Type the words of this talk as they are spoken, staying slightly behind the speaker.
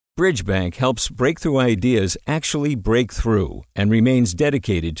Bridgebank helps breakthrough ideas actually break through and remains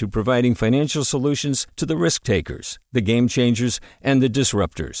dedicated to providing financial solutions to the risk takers, the game changers, and the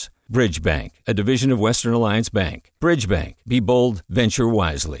disruptors. Bridgebank, a division of Western Alliance Bank. Bridgebank. Be bold, venture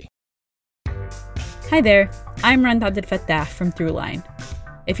wisely. Hi there, I'm Rand Abdel Fattah from Throughline.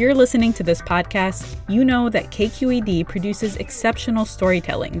 If you're listening to this podcast, you know that KQED produces exceptional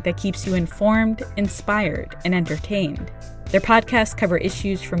storytelling that keeps you informed, inspired, and entertained. Their podcasts cover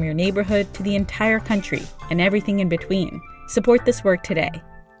issues from your neighborhood to the entire country and everything in between. Support this work today.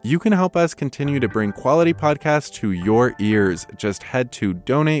 You can help us continue to bring quality podcasts to your ears. Just head to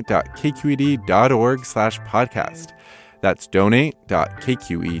donate.kqed.org/podcast. That's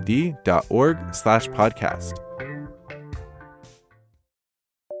donate.kqed.org/podcast.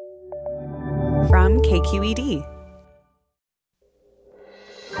 From KQED.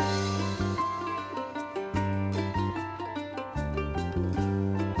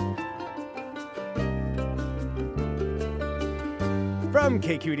 From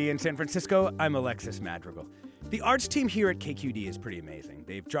KQED in San Francisco, I'm Alexis Madrigal. The arts team here at KQED is pretty amazing.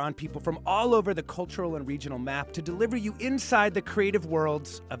 They've drawn people from all over the cultural and regional map to deliver you inside the creative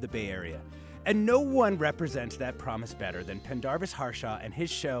worlds of the Bay Area. And no one represents that promise better than Pendarvis Harshaw and his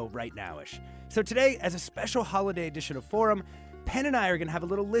show Right Nowish. So today, as a special holiday edition of Forum, Penn and I are going to have a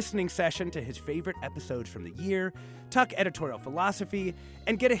little listening session to his favorite episodes from the year, talk editorial philosophy,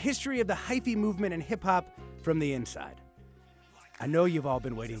 and get a history of the hyphy movement and hip-hop from the inside. I know you've all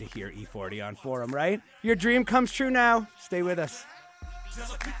been waiting to hear E40 on Forum, right? Your dream comes true now. Stay with us.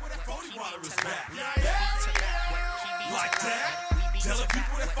 Tell the people that 40 water is back. Like that. Tell the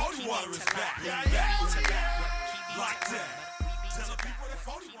people that 40 water is back. Like that. Tell the people that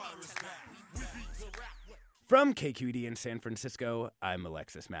 40 water is back. From KQED in San Francisco, I'm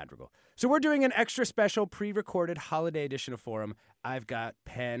Alexis Madrigal. So we're doing an extra special pre-recorded holiday edition of Forum. I've got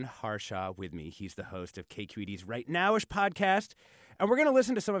Penn Harshaw with me. He's the host of KQED's Right Nowish podcast, and we're going to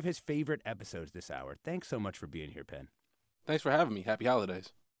listen to some of his favorite episodes this hour. Thanks so much for being here, Penn. Thanks for having me. Happy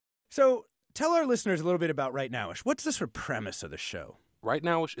holidays. So tell our listeners a little bit about Right Nowish. What's the sort of premise of the show? Right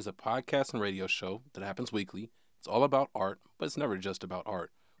Nowish is a podcast and radio show that happens weekly. It's all about art, but it's never just about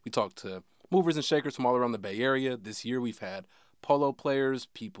art. We talk to movers and shakers from all around the Bay Area. This year we've had polo players,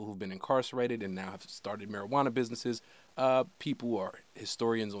 people who've been incarcerated and now have started marijuana businesses, people who are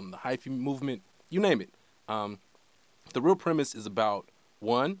historians on the hyphy movement, you name it. The real premise is about,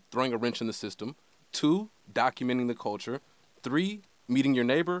 1, throwing a wrench in the system, 2, documenting the culture, 3, meeting your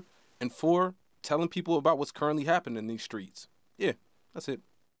neighbor, and 4, telling people about what's currently happening in these streets. Yeah, that's it.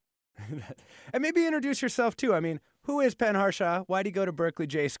 And maybe introduce yourself, too. I mean, who is Penn Harshaw? Why did he go to Berkeley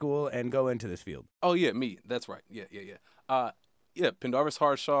J School and go into this field? Oh, yeah, me. That's right. Yeah. Pendarvis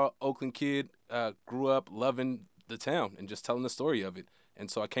Harshaw, Oakland kid, grew up loving the town and just telling the story of it.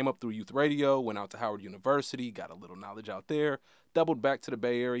 And so I came up through youth radio, went out to Howard University, got a little knowledge out there, doubled back to the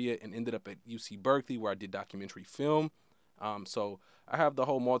Bay Area, and ended up at UC Berkeley where I did documentary film. So I have the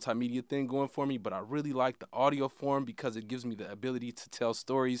whole multimedia thing going for me, but I really like the audio form because it gives me the ability to tell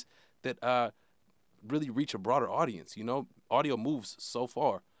stories that really reach a broader audience. You know, audio moves so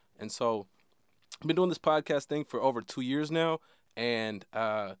far. And so I've been doing this podcast thing for over 2 years now, and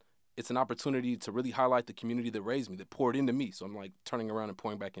it's an opportunity to really highlight the community that raised me, that poured into me. So I'm like turning around and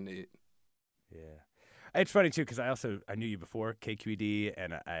pouring back into it. Yeah. It's funny, too, because I knew you before KQED,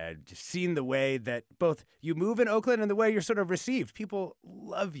 and I had just seen the way that both you move in Oakland and the way you're sort of received. People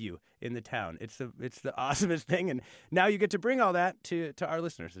love you in the town. It's the awesomest thing, and now you get to bring all that to our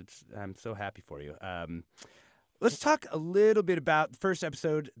listeners. I'm so happy for you. Let's talk a little bit about the first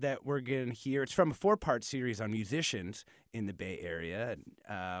episode that we're going to hear. It's from a 4-part series on musicians in the Bay Area.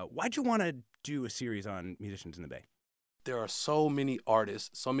 Why'd you want to do a series on musicians in the Bay? There are so many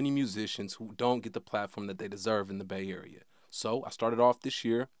artists, so many musicians who don't get the platform that they deserve in the Bay Area. So I started off this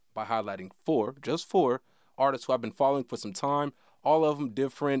year by highlighting 4 artists who I've been following for some time, all of them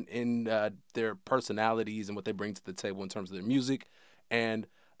different in their personalities and what they bring to the table in terms of their music. And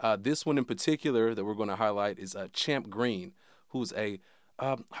this one in particular that we're going to highlight is Champ Green, who's he's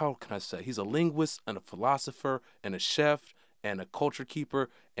a linguist and a philosopher and a chef and a culture keeper,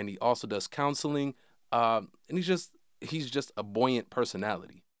 and he also does counseling. And he's just a buoyant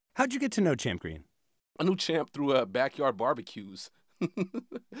personality. How'd you get to know Champ Green? I knew Champ through backyard barbecues.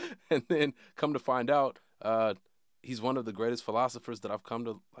 And then come to find out, he's one of the greatest philosophers that I've come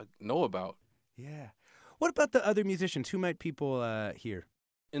to know about. Yeah. What about the other musicians? Who might people hear?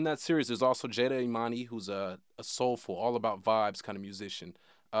 In that series, there's also Jada Imani, who's a soulful, all about vibes kind of musician.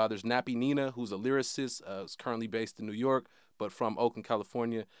 There's Nappy Nina, who's a lyricist, is currently based in New York, but from Oakland,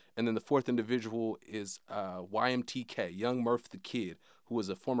 California. And then the 4th individual is YMTK, Young Murph the Kid, who was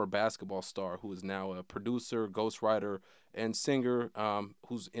a former basketball star, who is now a producer, ghostwriter, and singer,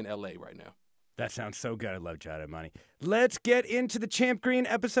 who's in L.A. right now. That sounds so good. I love Jada Money. Let's get into the Champ Green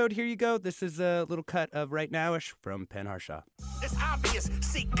episode. Here you go. This is a little cut of Right Now-ish from Penn Harshaw. It's obvious,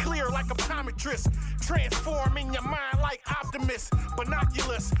 see clear like optometrist. Transforming your mind like Optimus.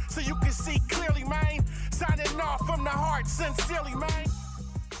 Binoculars, so you can see clearly, man. Signing off from the heart, sincerely, man.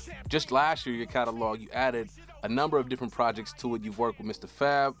 Just last year, your catalog, you added a number of different projects to it. You've worked with Mr.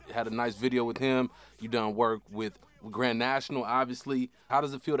 Fab, had a nice video with him. You've done work with Grand National, obviously. How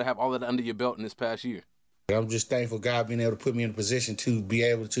does it feel to have all of that under your belt in this past year? I'm just thankful God being able to put me in a position to be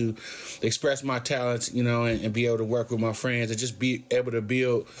able to express my talents, you know, and be able to work with my friends and just be able to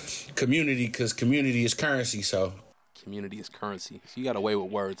build community, because community is currency, so. Community is currency. So you got away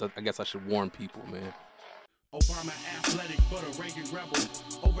with words. I guess I should warn people, man. Obama athletic, but a Reagan rebel.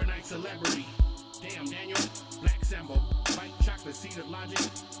 Overnight celebrity. Damn, Daniel. Black symbol. White chocolate seeded logic.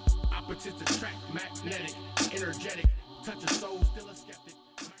 Opposites attract, magnetic, energetic. Touch a soul, still a skeptic.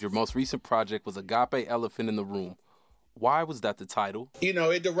 Your most recent project was Agape Elephant in the Room. Why was that the title? You know,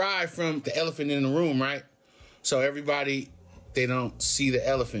 it derived from the elephant in the room, right? So everybody, they don't see the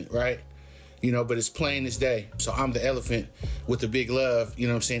elephant, right? You know, but it's plain as day. So I'm the elephant with the big love, you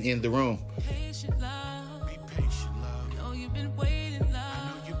know what I'm saying, in the room. Patient love. Be patient, love. Know you've been waiting, love. I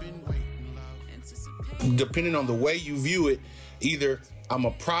know you've been waiting, love. Depending on the way you view it, either I'm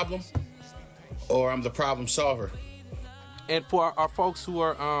a problem or I'm the problem solver. And for our folks who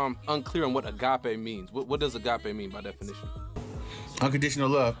are unclear on what agape means, what does agape mean by definition? Unconditional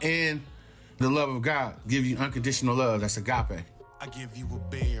love. And the love of God give you unconditional love. That's agape. I give you a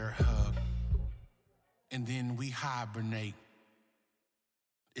bear hug, and then we hibernate.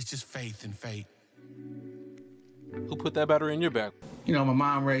 It's just faith and fate. Who put that battery in your back? You know, my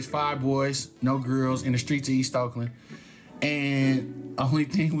mom raised 5 boys, no girls, in the streets of East Oakland. And the only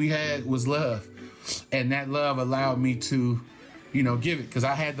thing we had was love. And that love allowed me to, you know, give it. Because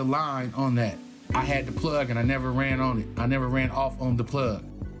I had the line on that. I had the plug and I never ran on it. I never ran off on the plug.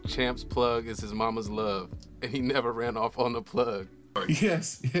 Champ's plug is his mama's love. And he never ran off on the plug.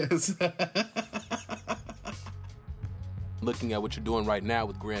 Yes. Looking at what you're doing right now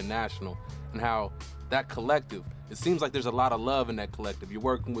with Grand National and how that collective, it seems like there's a lot of love in that collective. You're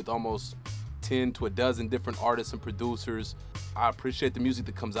working with almost 10 to a dozen different artists and producers. I appreciate the music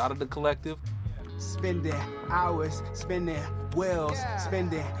that comes out of the collective. Spending hours, spending wheels,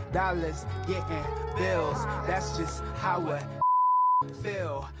 spending dollars, getting bills. That's just how it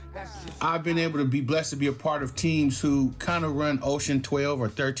feel. I've been able to be blessed to be a part of teams who kind of run Ocean 12 or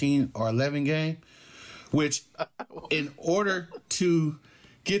 13 or 11 game, which in order to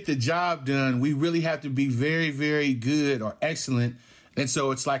get the job done, we really have to be very, very good or excellent. And so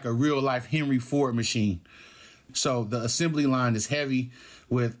it's like a real life Henry Ford machine. So the assembly line is heavy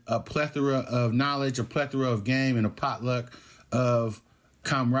with a plethora of knowledge, a plethora of game, and a potluck of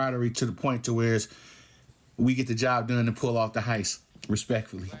camaraderie to the point to where we get the job done and pull off the heist,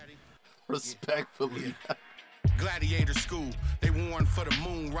 respectfully. Respectfully. Gladiator school, they warn for the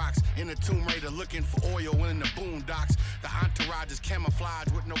moon rocks. In the Tomb Raider looking for oil in the boondocks. The entourage is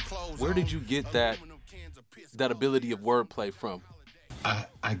camouflage with no clothes. Where did you get that ability of wordplay from?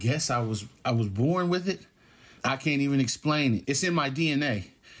 I guess I was born with it. I can't even explain it. It's in my DNA,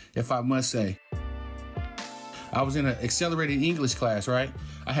 if I must say. I was in an accelerated English class, right?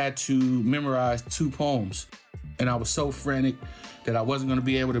 I had to memorize 2 poems, and I was so frantic that I wasn't going to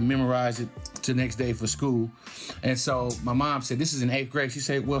be able to memorize it the next day for school. And so my mom said, this is in 8th grade. She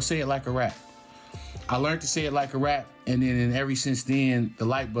said, well, say it like a rap. I learned to say it like a rap, and then ever since then, the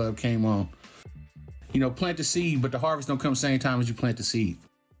light bulb came on. You know, plant the seed, but the harvest don't come same time as you plant the seed.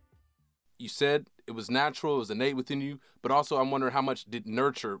 You said it was natural, it was innate within you, but also I'm wondering how much did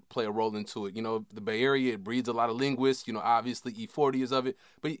nurture play a role into it? You know, the Bay Area, it breeds a lot of linguists, you know, obviously E40 is of it.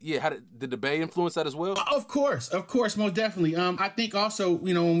 But yeah, did the Bay influence that as well? Of course, most definitely. I think also,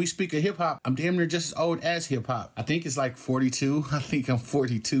 you know, when we speak of hip hop, I'm damn near just as old as hip hop. I think it's like 42. I think I'm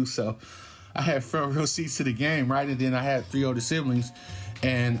 42, so I had front row seats to the game, right? And then I had 3 older siblings,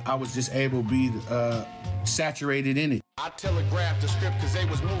 and I was just able to be saturated in it. I telegraphed the script because they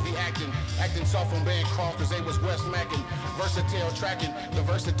was movie acting soft on band crawl because they was West Mackin, versatile tracking, the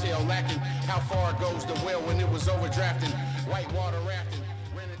versatile lacking, how far goes the well when it was overdrafting, whitewater rafting.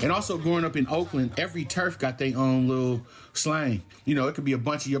 And also growing up in Oakland, every turf got their own little slang. You know, it could be a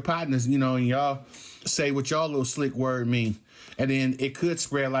bunch of your partners, you know, and y'all say what y'all little slick word mean. And then it could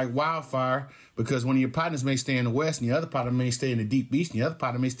spread like wildfire because one of your partners may stay in the West and the other partner may stay in the Deep East and the other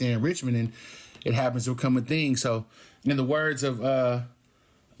partner may stay in Richmond, and it happens to become a thing. So in the words of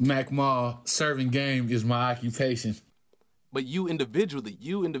Mac Mall, serving game is my occupation. But you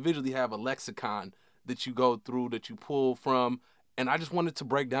individually have a lexicon that you go through, that you pull from. And I just wanted to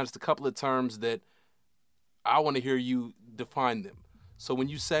break down just a couple of terms that I want to hear you define them. So when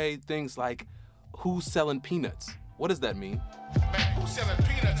you say things like, who's selling peanuts? What does that mean? Man, who's selling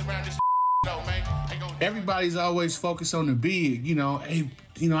peanuts around this though, man? Everybody's always focused on the big, hey,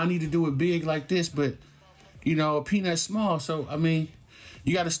 I need to do it big like this, but, a peanut's small. So, I mean,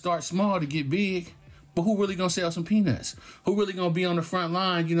 you got to start small to get big. But who really going to sell some peanuts? Who really going to be on the front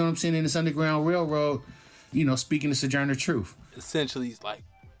line, in this Underground Railroad, speaking the Sojourner Truth? Essentially, it's like,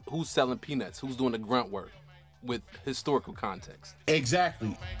 who's selling peanuts? Who's doing the grunt work with historical context?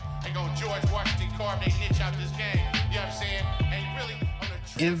 Exactly. They go George Washington carve they niche out this game. You know what I'm saying? And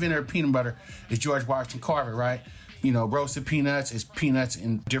really, inventor of peanut butter is George Washington Carver, right? Roasted peanuts is peanuts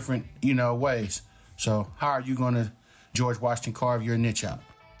in different, ways. So how are you going to George Washington carve your niche out?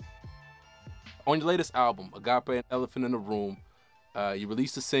 On your latest album, Agape and Elephant in the Room, you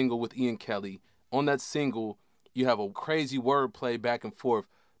released a single with Ian Kelly. On that single, you have a crazy wordplay back and forth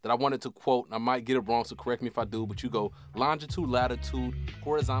that I wanted to quote, and I might get it wrong, so correct me if I do, but you go longitude, latitude,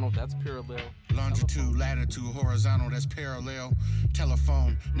 horizontal, that's parallel. Longitude, latitude, horizontal, that's parallel.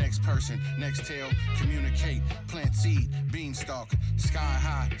 Telephone, next person, next tail. Communicate, plant seed, beanstalk. Sky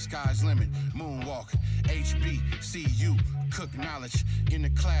high, sky's limit. Moonwalk, HBCU, cook knowledge. In the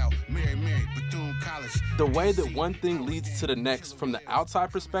cloud, Mary, Bethune College. The way that one thing leads to the next from the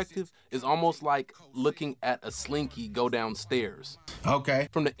outside perspective is almost like looking at a slinky go downstairs. Okay.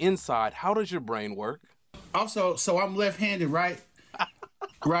 From the inside, how does your brain work? Also, so I'm left-handed, right?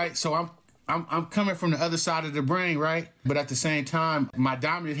 Right. So I'm coming from the other side of the brain, right? But at the same time, my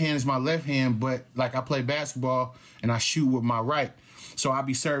dominant hand is my left hand, but like I play basketball and I shoot with my right. So I'll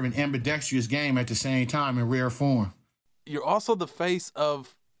be serving ambidextrous game at the same time in rare form. You're also the face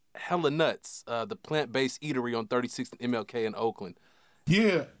of Hella Nuts, the plant-based eatery on 36th and MLK in Oakland.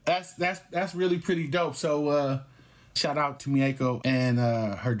 Yeah, that's really pretty dope. So shout out to Mieko and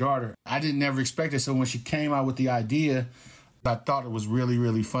her daughter. I didn't never expect it. So when she came out with the idea, I thought it was really,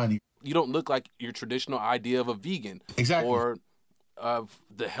 really funny. You don't look like your traditional idea of a vegan. Exactly. Or of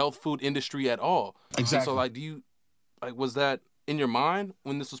the health food industry at all. Exactly. And so was that in your mind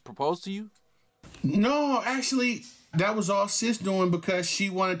when this was proposed to you? No, actually, that was all sis doing because she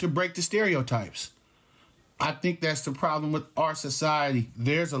wanted to break the stereotypes. I think that's the problem with our society.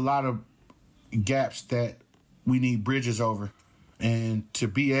 There's a lot of gaps that we need bridges over. And to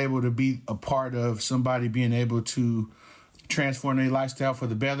be able to be a part of somebody being able to transform their lifestyle for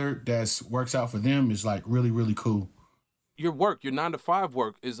the better that works out for them is like really, really cool. Your 9-to-5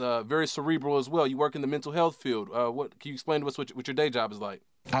 work is very cerebral as well. You work in the mental health field. What can you explain to us what your day job is like?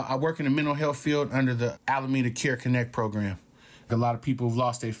 I work in the mental health field under the Alameda Care Connect program. A lot of people have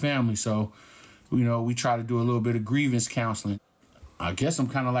lost their family, so we try to do a little bit of grievance counseling. I guess I'm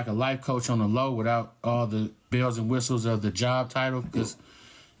kind of like a life coach on the low without all the bells and whistles of the job title because,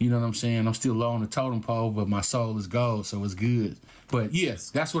 you know what I'm saying, I'm still low on the totem pole, but my soul is gold, so it's good. But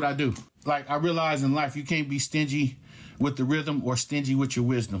yes, that's what I do. Like, I realize in life you can't be stingy with the rhythm or stingy with your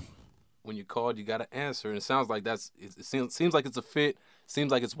wisdom. When you're called, you got to answer. And it sounds like it seems like it's a fit.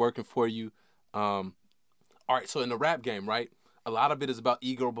 Seems like it's working for you. All right, so in the rap game, right, a lot of it is about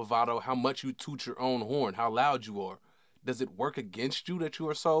ego, bravado, how much you toot your own horn, how loud you are. Does it work against you that you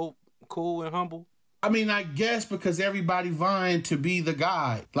are so cool and humble? I mean, I guess because everybody vying to be the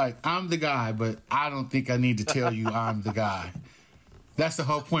guy. Like, I'm the guy, but I don't think I need to tell you I'm the guy. That's the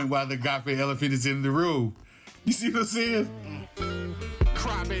whole point why the Agape Elephant is in the room. You see what I'm saying?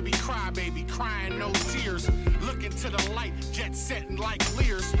 Cry baby, crying no tears. Looking to the light, jet setting like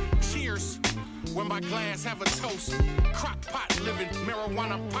Lears. Cheers. When my glass have a toast. Crock pot living,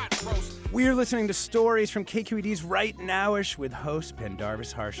 marijuana pot roast. We're listening to stories from KQED's Right Nowish with host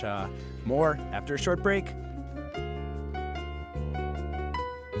Pendarvis Harshaw. More after a short break.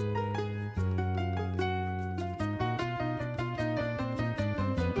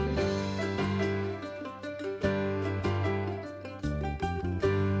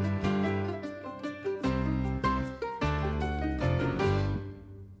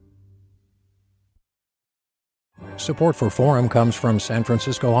 Support for Forum comes from San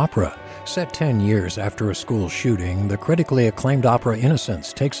Francisco Opera. Set 10 years after a school shooting, the critically acclaimed opera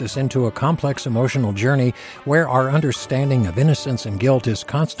Innocence takes us into a complex emotional journey where our understanding of innocence and guilt is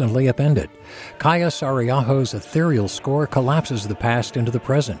constantly upended. Kaya Sariaho's ethereal score collapses the past into the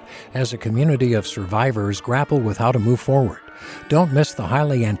present as a community of survivors grapple with how to move forward. Don't miss the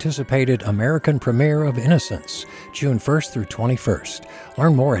highly anticipated American premiere of Innocence, June 1st through 21st.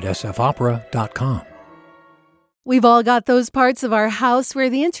 Learn more at sfopera.com. We've all got those parts of our house where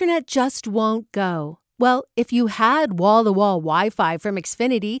the internet just won't go. Well, if you had wall-to-wall Wi-Fi from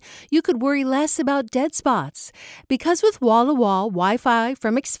Xfinity, you could worry less about dead spots. Because with wall-to-wall Wi-Fi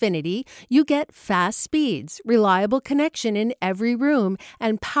from Xfinity, you get fast speeds, reliable connection in every room,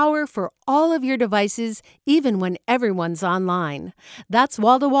 and power for all of your devices, even when everyone's online. That's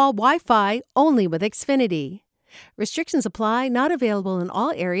wall-to-wall Wi-Fi only with Xfinity. Restrictions apply, not available in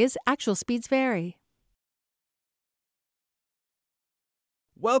all areas. Actual speeds vary.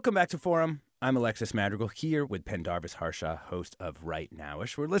 Welcome back to Forum. I'm Alexis Madrigal here with Pendarvis Harshaw, host of Right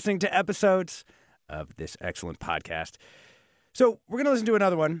Nowish. We're listening to episodes of this excellent podcast. So we're going to listen to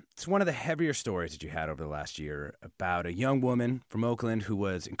another one. It's one of the heavier stories that you had over the last year about a young woman from Oakland who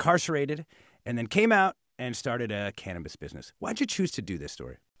was incarcerated and then came out and started a cannabis business. Why'd you choose to do this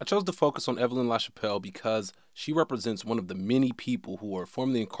story? I chose to focus on Evelyn LaChapelle because she represents one of the many people who were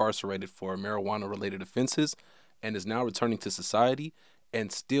formerly incarcerated for marijuana-related offenses and is now returning to society and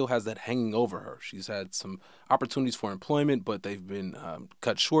still has that hanging over her. She's had some opportunities for employment, but they've been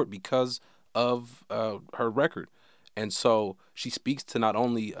cut short because of her record. And so she speaks to not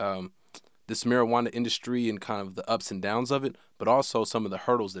only this marijuana industry and kind of the ups and downs of it, but also some of the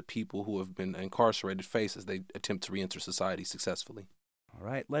hurdles that people who have been incarcerated face as they attempt to reenter society successfully. All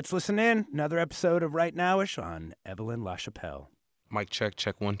right, let's listen in. Another episode of Right Nowish on Evelyn LaChapelle. Mic check,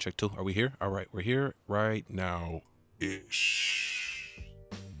 check 1, check 2. Are we here? All right, we're here right now-ish.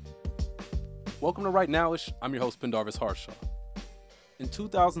 Welcome to Right Nowish. I'm your host, Pendarvis Harshaw. In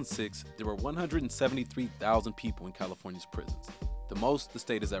 2006, there were 173,000 people in California's prisons, the most the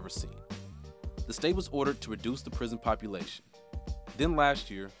state has ever seen. The state was ordered to reduce the prison population. Then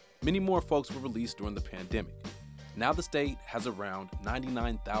last year, many more folks were released during the pandemic. Now the state has around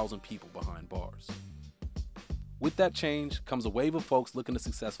 99,000 people behind bars. With that change comes a wave of folks looking to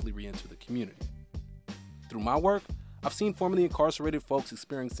successfully re-enter the community. Through my work, I've seen formerly incarcerated folks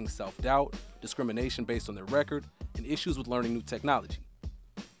experiencing self-doubt, discrimination based on their record, and issues with learning new technology.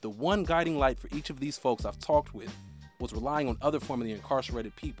 The one guiding light for each of these folks I've talked with was relying on other formerly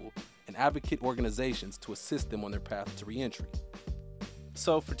incarcerated people and advocate organizations to assist them on their path to reentry.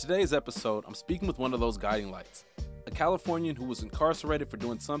 So for today's episode, I'm speaking with one of those guiding lights, a Californian who was incarcerated for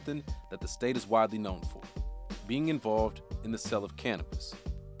doing something that the state is widely known for, being involved in the sale of cannabis.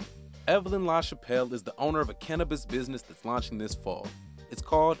 Evelyn LaChapelle is the owner of a cannabis business that's launching this fall. It's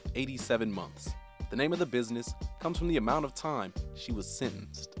called 87 Months. The name of the business comes from the amount of time she was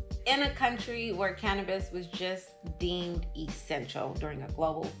sentenced. In a country where cannabis was just deemed essential during a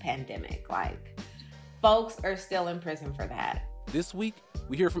global pandemic, like, folks are still in prison for that. This week,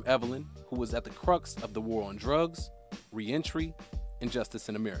 we hear from Evelyn, who was at the crux of the war on drugs, reentry, and justice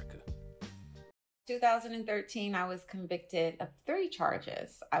in America. 2013, I was convicted of 3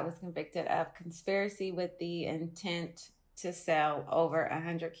 charges. I was convicted of conspiracy with the intent to sell over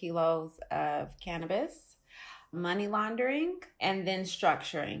 100 kilos of cannabis, money laundering, and then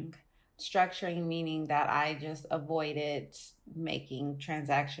structuring. Structuring meaning that I just avoided making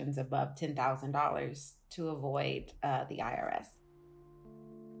transactions above $10,000 to avoid the IRS.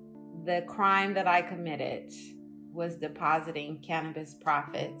 The crime that I committed was depositing cannabis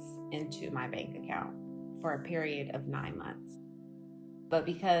profits into my bank account for a period of 9 months. But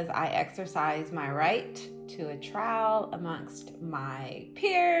because I exercised my right to a trial amongst my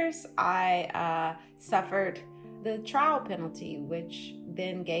peers, I suffered the trial penalty, which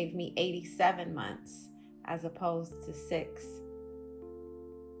then gave me 87 months as opposed to 6.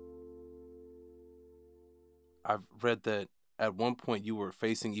 I've read that at one point you were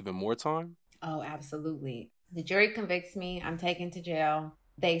facing even more time. Oh, absolutely. The jury convicts me. I'm taken to jail.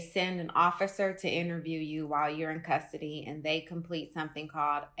 They send an officer to interview you while you're in custody, and they complete something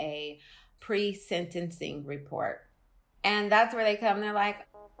called a pre-sentencing report. And that's where they come. They're like,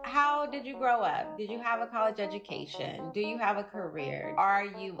 how did you grow up? Did you have a college education? Do you have a career? Are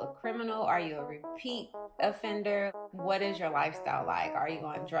you a criminal? Are you a repeat offender? What is your lifestyle like? Are you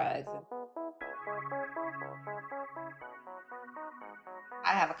on drugs?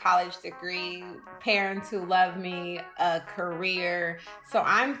 I have a college degree, parents who love me, a career. So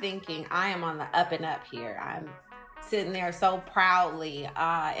I'm thinking I am on the up and up here. I'm sitting there so proudly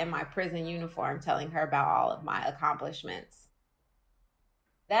in my prison uniform telling her about all of my accomplishments.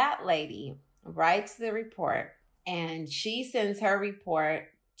 That lady writes the report and she sends her report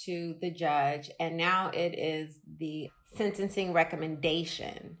to the judge. And now it is the sentencing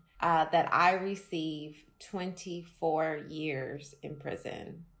recommendation that I receive 24 years in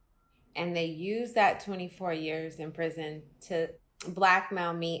prison. And they use that 24 years in prison to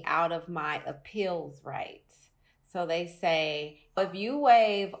blackmail me out of my appeals rights. So they say, if you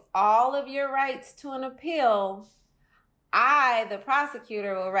waive all of your rights to an appeal, the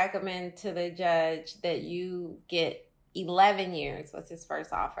prosecutor, will recommend to the judge that you get 11 years was his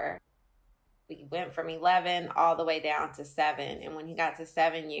first offer. We went from 11 all the way down to 7. And when he got to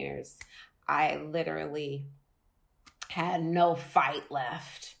 7 years, I literally had no fight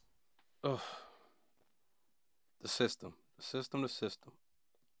left. Ugh. The system.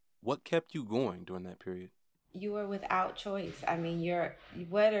 What kept you going during that period? You were without choice. I mean,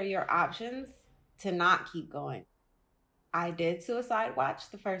 what are your options to not keep going? I did suicide watch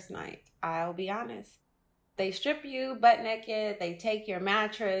the first night. I'll be honest. They strip you butt naked. They take your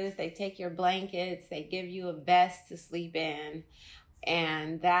mattress. They take your blankets. They give you a vest to sleep in.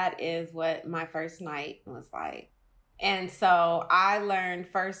 And that is what my first night was like. And so I learned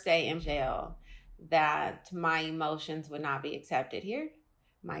first day in jail that my emotions would not be accepted here.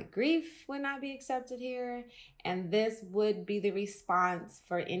 My grief would not be accepted here. And this would be the response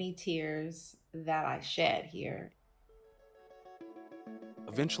for any tears that I shed here.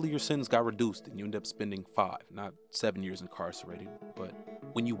 Eventually, your sentence got reduced and you ended up spending 5, not 7 years incarcerated. But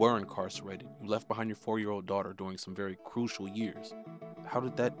when you were incarcerated, you left behind your 4-year-old daughter during some very crucial years. How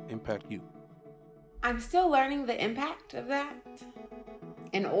did that impact you? I'm still learning the impact of that.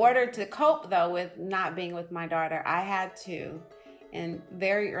 In order to cope, though, with not being with my daughter, I had to, and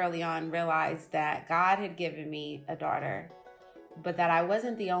very early on, realize that God had given me a daughter, but that I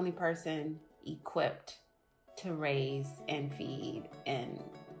wasn't the only person equipped to raise and feed and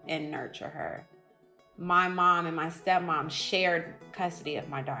nurture her. My mom and my stepmom shared custody of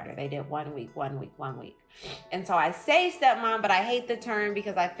my daughter. They did 1 week. And so I say stepmom, but I hate the term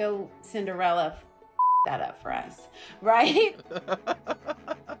because I feel Cinderella that up for us, right?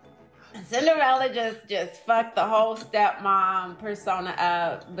 Cinderella just fucked the whole stepmom persona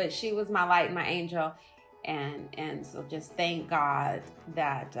up, but she was my light and my angel. And so just thank God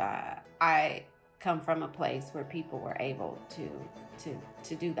that I come from a place where people were able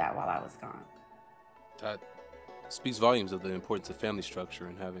to do that while I was gone. That speaks volumes of the importance of family structure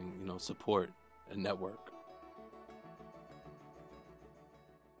and having, support and network.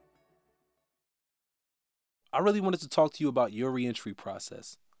 I really wanted to talk to you about your reentry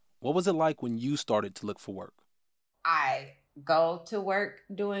process. What was it like when you started to look for work? I go to work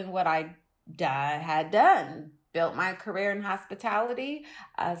doing what I had done. Built my career in hospitality,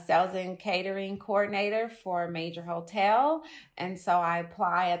 sales and catering coordinator for a major hotel. And so I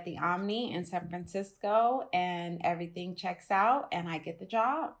apply at the Omni in San Francisco and everything checks out and I get the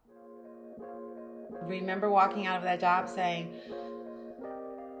job. Remember walking out of that job saying,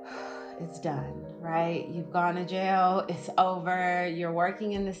 it's done, right? You've gone to jail. It's over. You're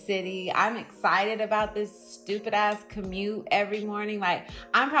working in the city. I'm excited about this stupid ass commute every morning. Like,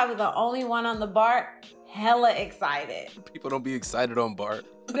 I'm probably the only one on the BART hella excited. People don't be excited on BART.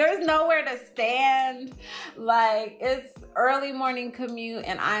 There's nowhere to stand. Like, it's early morning commute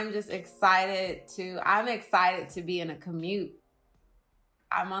and I'm just excited to be in a commute.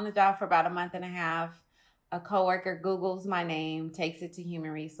 I'm on the job for about a month and a half. A coworker Googles my name, takes it to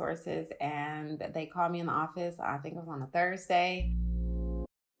Human Resources, and they called me in the office. I think it was on a Thursday.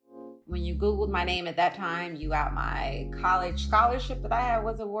 When you Googled my name at that time, you got my college scholarship that I had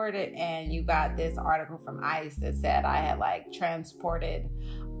was awarded, and you got this article from ICE that said I had transported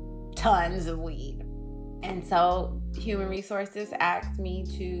tons of weed. And so Human Resources asked me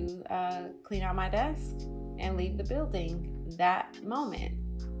to clean out my desk and leave the building that moment.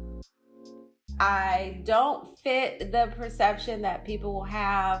 I don't fit the perception that people will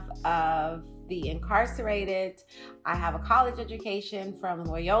have of the incarcerated. I have a college education from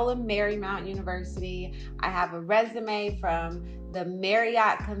Loyola Marymount University. I have a resume from the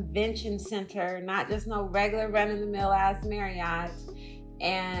Marriott Convention Center, not just no regular run-of-the-mill ass Marriott.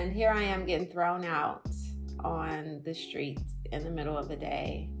 And here I am getting thrown out on the streets in the middle of the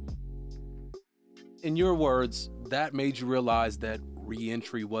day. In your words, that made you realize that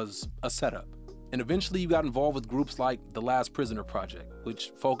re-entry was a setup. And eventually you got involved with groups like the Last Prisoner Project,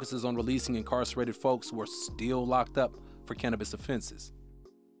 which focuses on releasing incarcerated folks who are still locked up for cannabis offenses.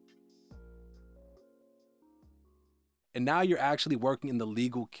 And now you're actually working in the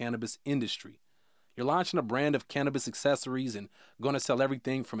legal cannabis industry. You're launching a brand of cannabis accessories and going to sell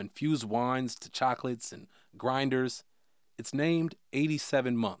everything from infused wines to chocolates and grinders. It's named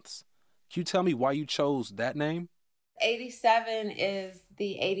 87 Months. Can you tell me why you chose that name? 87 is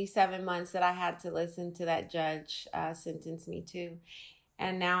the 87 months that I had to listen to that judge sentence me to.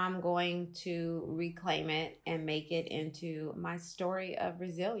 And now I'm going to reclaim it and make it into my story of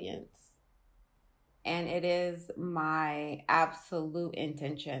resilience. And it is my absolute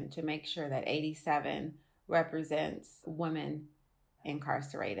intention to make sure that 87 represents women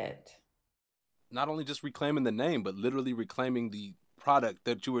incarcerated. not only just reclaiming the name, but literally reclaiming the product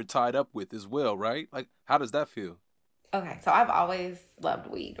that you were tied up with as well, right? Like, how does that feel? Okay, so I've always loved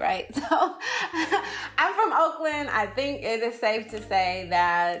weed, right? So I'm from Oakland. I think it is safe to say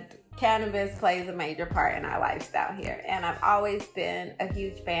that cannabis plays a major part in our lifestyle here. And I've always been a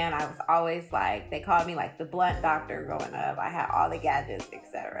huge fan. I was always like, they called me like the blunt doctor growing up. I had all the gadgets,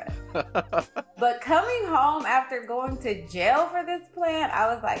 etc. But coming home after going to jail for this plant,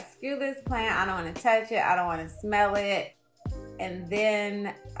 I was like, screw this plant. I don't want to touch it. I don't want to smell it. And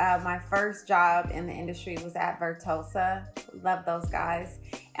then my first job in the industry was at Vertosa. Love those guys.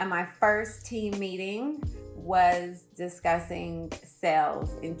 And my first team meeting was discussing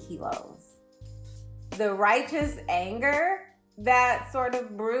sales in kilos. The righteous anger that sort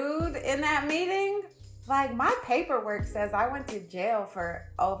of brewed in that meeting, like my paperwork says I went to jail for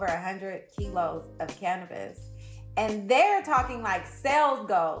over 100 kilos of cannabis. And they're talking like sales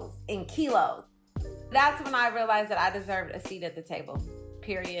goals in kilos. That's when I realized that I deserved a seat at the table,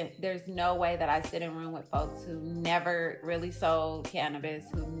 period. There's no way that I sit in a room with folks who never really sold cannabis,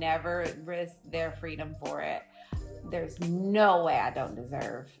 who never risked their freedom for it. There's no way I don't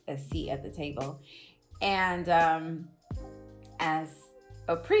deserve a seat at the table. And as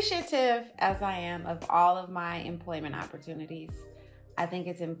appreciative as I am of all of my employment opportunities, I think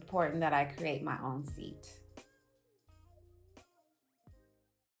it's important that I create my own seat.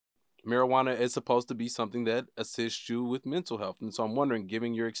 Marijuana is supposed to be something that assists you with mental health. And so I'm wondering,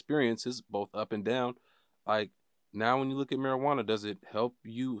 given your experiences, both up and down, like now when you look at marijuana, does it help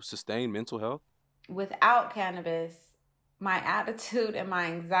you sustain mental health? Without cannabis, my attitude and my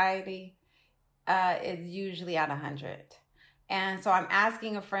anxiety is usually at 100. And so I'm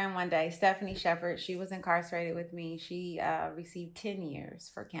asking a friend one day, Stephanie Shepard, she was incarcerated with me. She received 10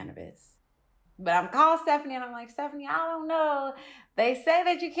 years for cannabis. But I'm called Stephanie and I'm like, Stephanie, I don't know. They say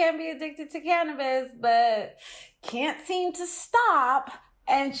that you can't be addicted to cannabis, but can't seem to stop.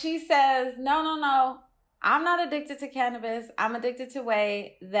 And she says, no. I'm not addicted to cannabis. I'm addicted to the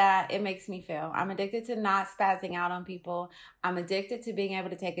way that it makes me feel. I'm addicted to not spazzing out on people. I'm addicted to being able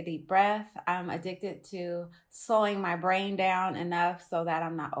to take a deep breath. I'm addicted to slowing my brain down enough so that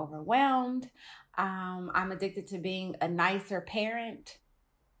I'm not overwhelmed. I'm addicted to being a nicer parent.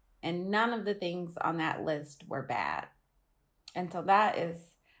 And none of the things on that list were bad. And so that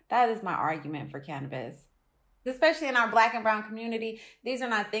is my argument for cannabis. Especially in our Black and brown community, these are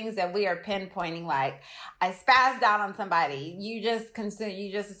not things that we are pinpointing like, I spazzed out on somebody. You just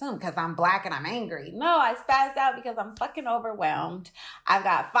assume because I'm Black and I'm angry. No, I spazzed out because I'm fucking overwhelmed. I've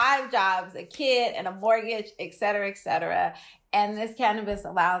got 5 jobs, a kid, and a mortgage, et cetera, et cetera. And this cannabis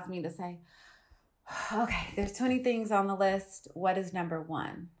allows me to say, okay, there's 20 things on the list. What is number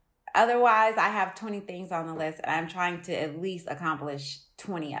 1? Otherwise, I have 20 things on the list and I'm trying to at least accomplish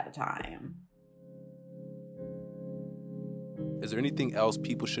 20 at a time. Is there anything else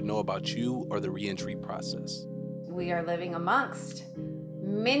people should know about you or the reentry process? We are living amongst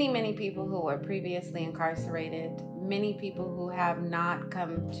many, many people who were previously incarcerated, many people who have not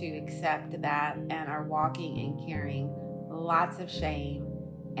come to accept that and are walking and carrying lots of shame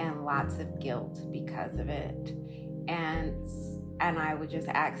and lots of guilt because of it. And I would just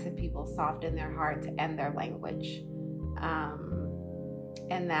ask that people soften their hearts and their language.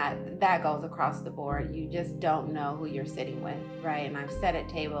 And that goes across the board. You just don't know who you're sitting with, right? And I've sat at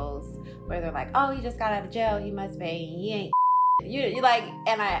tables where they're like, oh, he just got out of jail. He must be, he ain't you like,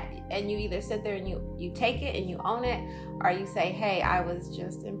 and you either sit there and you take it and you own it, or you say, hey, I was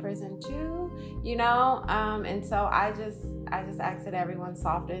just in prison too, you know? And so I just ask that everyone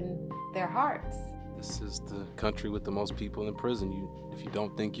soften their hearts. This is the country with the most people in prison. If you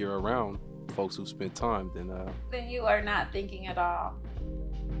don't think you're around folks who spent time, then you are not thinking at all.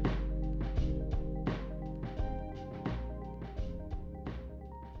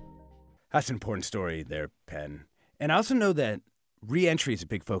 That's an important story there, Penn. And I also know that re-entry is a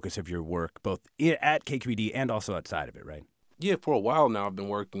big focus of your work, both at KQED and also outside of it, right? Yeah, for a while now, I've been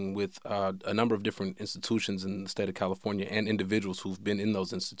working with a number of different institutions in the state of California and individuals who've been in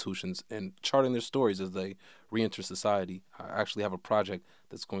those institutions and charting their stories as they re-enter society. I actually have a project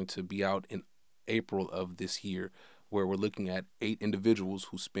that's going to be out in April of this year where we're looking at 8 individuals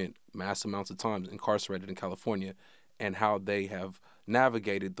who spent mass amounts of time incarcerated in California and how they have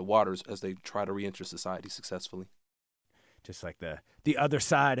navigated the waters as they try to re-enter society successfully. Just like the other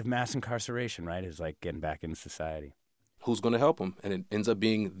side of mass incarceration, right, is like getting back into society. Who's going to help them? And it ends up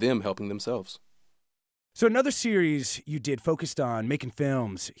being them helping themselves. So another series you did focused on making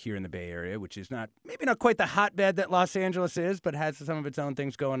films here in the Bay Area, which is maybe not quite the hotbed that Los Angeles is, but has some of its own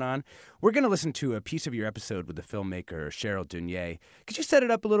things going on. We're going to listen to a piece of your episode with the filmmaker Cheryl Dunye. Could you set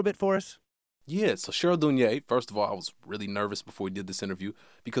it up a little bit for us? Yeah, so Cheryl Dunye, first of all, I was really nervous before we did this interview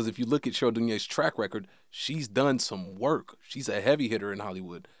because if you look at Cheryl Dunye's track record, she's done some work. She's a heavy hitter in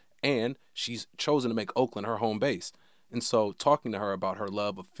Hollywood, and she's chosen to make Oakland her home base. And so talking to her about her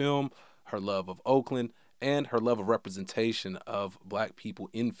love of film, her love of Oakland, and her love of representation of Black people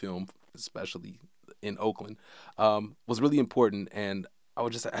in film, especially in Oakland, was really important. And I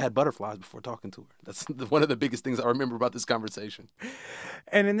had butterflies before talking to her. That's one of the biggest things I remember about this conversation.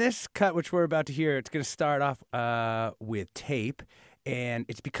 And in this cut, which we're about to hear, it's going to start off with tape. And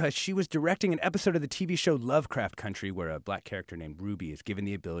it's because she was directing an episode of the TV show Lovecraft Country, where a Black character named Ruby is given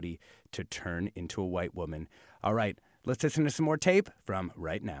the ability to turn into a white woman. All right, let's listen to some more tape from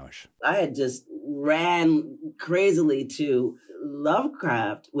Right Nowish. I had just ran crazily to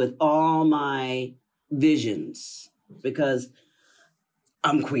Lovecraft with all my visions because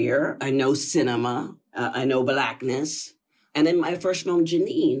I'm queer, I know cinema, I know Blackness. And in my first film,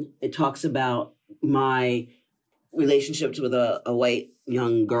 Janine, it talks about my relationships with a white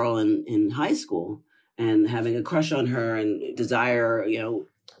young girl in high school and having a crush on her and desire, you know.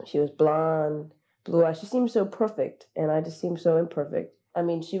 She was blonde, blue eyes. She seemed so perfect, and I just seemed so imperfect. I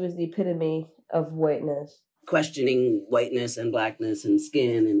mean, she was the epitome of whiteness. Questioning whiteness and Blackness and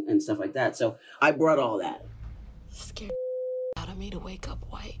skin and stuff like that. So I brought all that. Scared out of me to wake up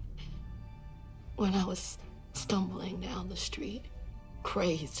white when I was stumbling down the street,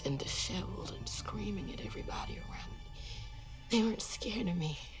 crazed and disheveled and screaming at everybody around me. They weren't scared of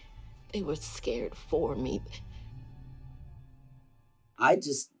me. They were scared for me. I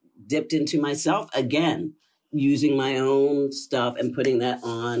just dipped into myself again, using my own stuff and putting that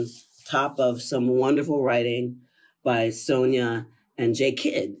on top of some wonderful writing by Sonia and Jay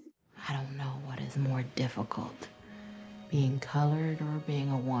Kidd. I don't know what is more difficult, being colored or being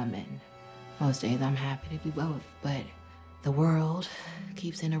a woman. Most days I'm happy to be both, but the world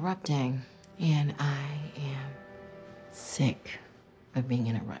keeps interrupting, and I am sick of being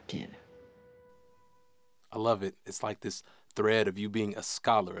interrupted. I love it. It's like this thread of you being a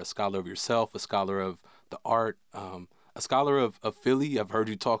scholar of yourself, a scholar of the art, a scholar of Philly. I've heard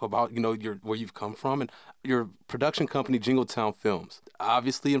you talk about, where you've come from, and your production company, Jingletown Films,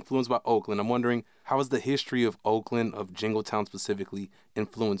 obviously influenced by Oakland. I'm wondering, how has the history of Oakland, of Jingletown specifically,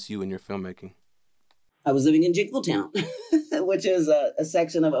 influenced you in your filmmaking? I was living in Jingletown, which is a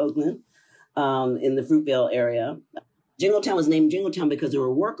section of Oakland in the Fruitvale area. Jingletown was named Jingletown because there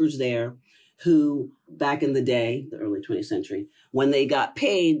were workers there who, back in the day, the early 20th century, when they got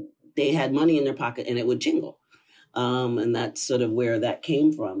paid, they had money in their pocket and it would jingle. And that's sort of where that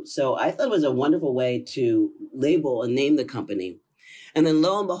came from. So I thought it was a wonderful way to label and name the company. And then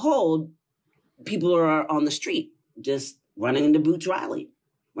lo and behold, people are on the street just running into Boots Riley,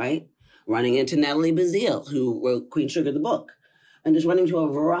 right? Running into Natalie Bazile, who wrote Queen Sugar, the book, and just running into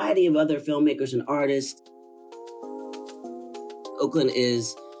a variety of other filmmakers and artists. Oakland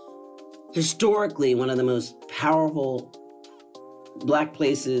is historically one of the most powerful Black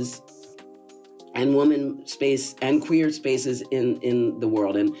places and woman space and queer spaces in the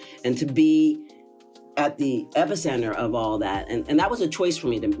world. And to be at the epicenter of all that, and that was a choice for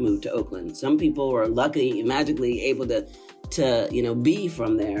me to move to Oakland. Some people were lucky, magically able to be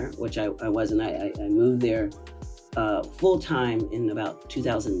from there, which I wasn't. I moved there full time in about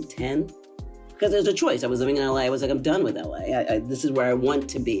 2010 because there's a choice. I was living in LA. I was like, I'm done with LA. This is where I want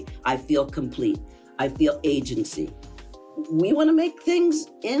to be. I feel complete. I feel agency. We want to make things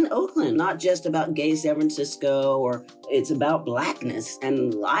in Oakland, not just about gay San Francisco, or it's about Blackness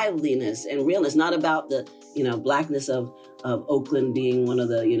and liveliness and realness, not about the, Blackness of Oakland being one of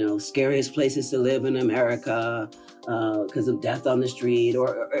the, scariest places to live in America because of death on the street,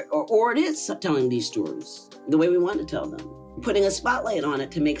 or it is telling these stories the way we want to tell them, putting a spotlight on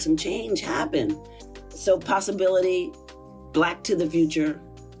it to make some change happen. So possibility, Black to the future,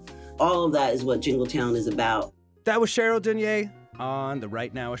 all of that is what Jingletown is about. That was Cheryl Dunye on the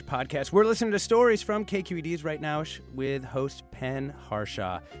Right Nowish podcast. We're listening to stories from KQED's Right Nowish with host Penn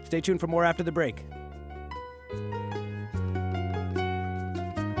Harshaw. Stay tuned for more after the break.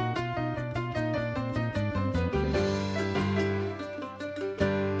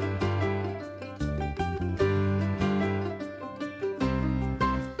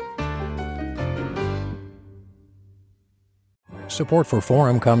 Support for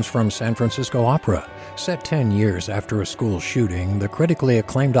Forum comes from San Francisco Opera. Set 10 years after a school shooting, the critically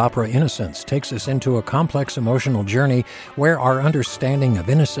acclaimed opera Innocence takes us into a complex emotional journey where our understanding of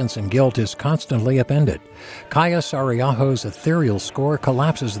innocence and guilt is constantly upended. Kaya Sariaho's ethereal score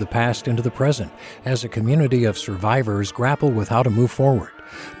collapses the past into the present as a community of survivors grapple with how to move forward.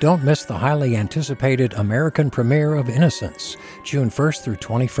 Don't miss the highly anticipated American premiere of Innocence, June 1st through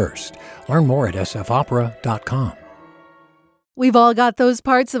 21st. Learn more at sfopera.com. We've all got those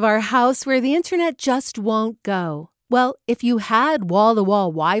parts of our house where the internet just won't go. Well, if you had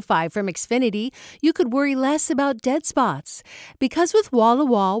wall-to-wall Wi-Fi from Xfinity, you could worry less about dead spots. Because with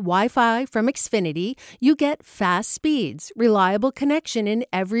wall-to-wall Wi-Fi from Xfinity, you get fast speeds, reliable connection in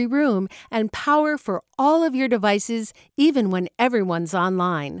every room, and power for all of your devices, even when everyone's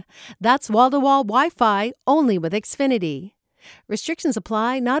online. That's wall-to-wall Wi-Fi only with Xfinity. Restrictions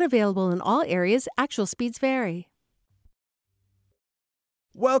apply, not available in all areas. Actual speeds vary.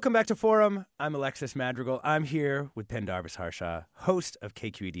 Welcome back to Forum. I'm Alexis Madrigal. I'm here with Pendarvis Harshaw, host of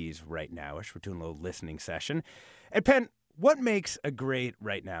KQED's Right Nowish. We're doing a little listening session. And Pen, what makes a great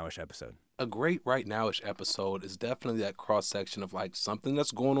Right Nowish episode? A great Right Nowish episode is definitely that cross-section of like something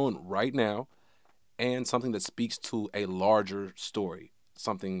that's going on right now and something that speaks to a larger story,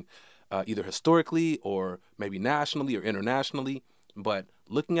 something either historically or maybe nationally or internationally, but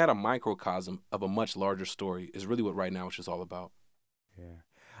looking at a microcosm of a much larger story is really what Right Nowish is all about. Yeah.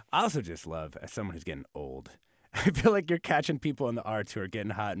 I also just love, as someone who's getting old, I feel like you're catching people in the arts who are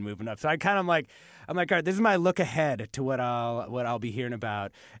getting hot and moving up. So I'm like, all right, this is my look ahead to what I'll be hearing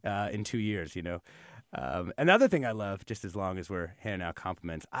about in 2 years, you know. Another thing I love, just as long as we're handing out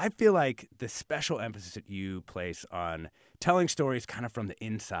compliments, I feel like the special emphasis that you place on telling stories kind of from the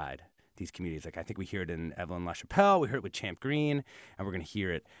inside these communities. Like I think we hear it in Evelyn LaChapelle, we heard it with Champ Green, and we're going to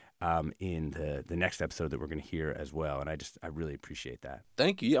hear it in the next episode that we're going to hear as well. And I really appreciate that.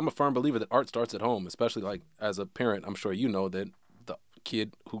 Thank you. Yeah, I'm a firm believer that art starts at home, especially like as a parent. I'm sure you know that the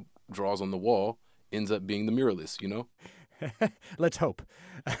kid who draws on the wall ends up being the muralist, you know? Let's hope.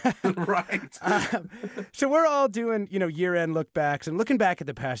 Right. So we're all doing, year-end look-backs and looking back at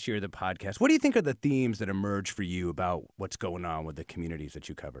the past year of the podcast. What do you think are the themes that emerge for you about what's going on with the communities that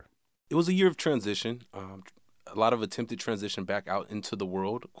you cover? It was a year of transition. A lot of attempted transition back out into the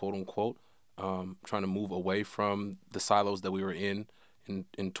world, quote unquote, trying to move away from the silos that we were in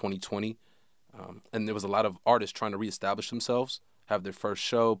 2020. And there was a lot of artists trying to reestablish themselves, have their first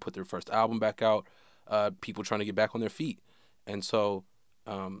show, put their first album back out, people trying to get back on their feet. And so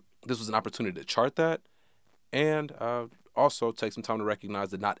this was an opportunity to chart that and also take some time to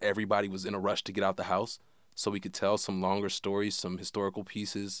recognize that not everybody was in a rush to get out the house. So we could tell some longer stories, some historical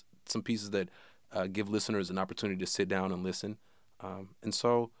pieces, some pieces that give listeners an opportunity to sit down and listen. And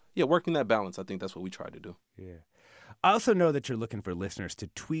so, working that balance, I think that's what we tried to do. Yeah. I also know that you're looking for listeners to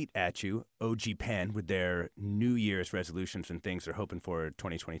tweet at you, OG Pen, with their New Year's resolutions and things they're hoping for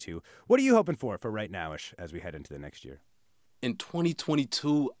 2022. What are you hoping for Right Nowish as we head into the next year? In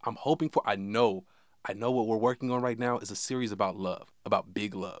 2022, I'm hoping for, I know what we're working on right now is a series about love, about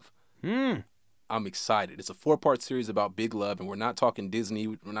big love. I'm excited. It's a 4-part series about big love, and we're not talking Disney.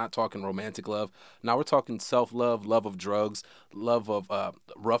 We're not talking romantic love. Now we're talking self-love, love of drugs, love of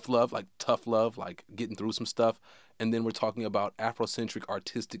rough love, like tough love, like getting through some stuff. And then we're talking about Afrocentric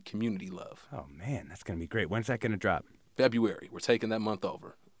artistic community love. Oh, man, that's going to be great. When's that going to drop? February. We're taking that month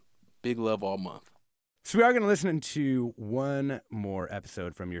over. Big love all month. So we are going to listen to one more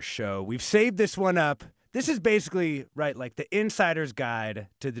episode from your show. We've saved this one up. This is basically, right, like the insider's guide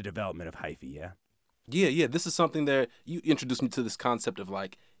to the development of hyphy, yeah? Yeah. This is something that you introduced me to, this concept of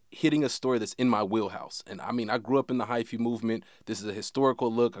like hitting a story that's in my wheelhouse. And I mean, I grew up in the hyphy movement. This is a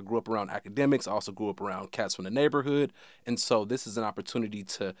historical look. I grew up around academics. I also grew up around cats from the neighborhood. And so this is an opportunity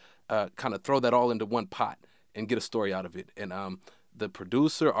to kind of throw that all into one pot and get a story out of it. And our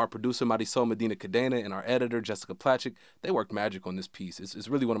producer Marisol Medina Cadena, and our editor Jessica Platchik, they worked magic on this piece. It's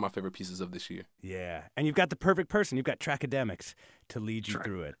really one of my favorite pieces of this year. Yeah, and you've got the perfect person. You've got Trackademics to lead you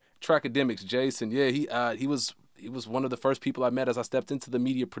through it. Trackademics, Jason. Yeah, he was one of the first people I met as I stepped into the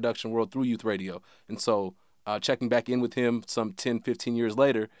media production world through youth radio. And so checking back in with him some 10, 15 years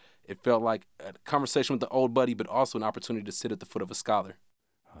later, it felt like a conversation with the old buddy, but also an opportunity to sit at the foot of a scholar.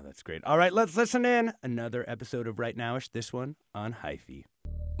 Oh, that's great. All right, let's listen in. Another episode of Right Nowish, this one on hyphy.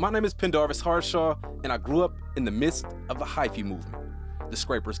 My name is Pendarvis Harshaw, and I grew up in the midst of the hyphy movement. The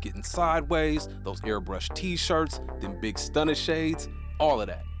scrapers getting sideways, those airbrush t-shirts, them big stunner shades, all of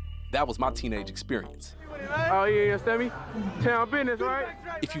that. That was my teenage experience. Oh, yeah, Sammy. Town business, right?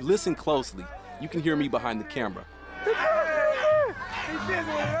 If you listen closely, you can hear me behind the camera,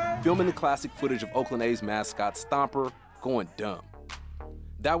 filming the classic footage of Oakland A's mascot Stomper going dumb.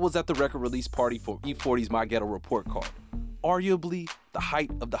 That was at the record release party for E40's My Ghetto Report Card, arguably the height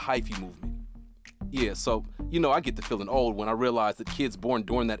of the hyphy movement. Yeah, so, I get to feeling old when I realize that kids born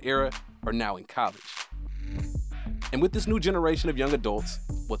during that era are now in college. And with this new generation of young adults,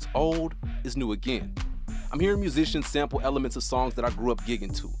 what's old is new again. I'm hearing musicians sample elements of songs that I grew up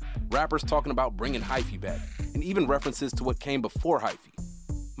gigging to, rappers talking about bringing hyphy back, and even references to what came before hyphy,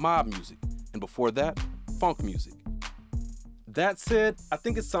 mob music, and before that, funk music. That said, I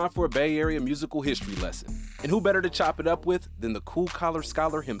think it's time for a Bay Area musical history lesson. And who better to chop it up with than the cool collar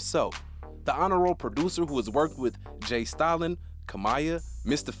scholar himself, the honor roll producer who has worked with Jay Stalin, Kamaya,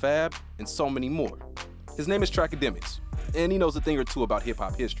 Mr. Fab, and so many more. His name is Trackademics, and he knows a thing or two about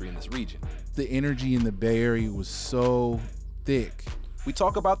hip-hop history in this region. The energy in the Bay Area was so thick. We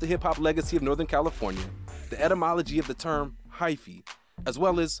talk about the hip-hop legacy of Northern California, the etymology of the term hyphy, as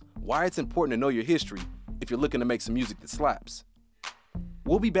well as why it's important to know your history if you're looking to make some music that slaps.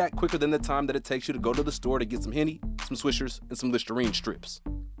 We'll be back quicker than the time that it takes you to go to the store to get some Henny, some Swishers, and some Listerine strips.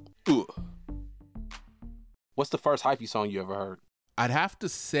 Ugh. What's the first hyphy song you ever heard? I'd have to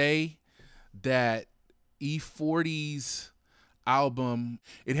say that E40's album,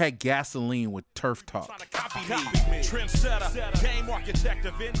 it had Gasoline with Turf Talk.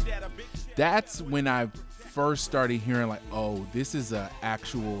 That's when I first started hearing like, oh, this is a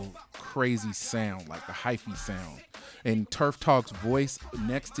actual crazy sound, like the hyphy sound. And Turf Talk's voice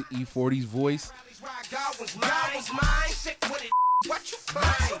next to E40's voice.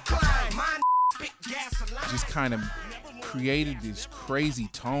 Just kind of created this crazy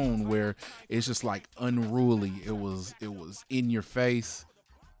tone where it's just like unruly. It was in your face.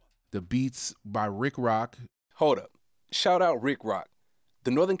 The beats by Rick Rock. Hold up. Shout out Rick Rock,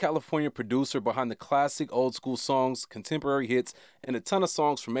 the Northern California producer behind the classic old school songs, contemporary hits, and a ton of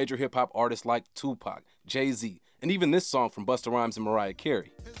songs from major hip hop artists like Tupac, Jay-Z, and even this song from Busta Rhymes and Mariah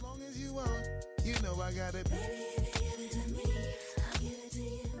Carey. As long as you want, you know I got it.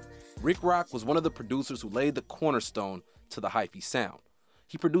 Rick Rock was one of the producers who laid the cornerstone to the hyphy sound.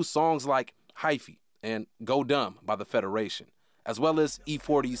 He produced songs like Hyphy and Go Dumb by The Federation, as well as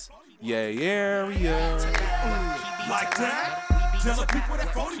E40's Yeah, Yeah, Yeah. Like that? Tell the people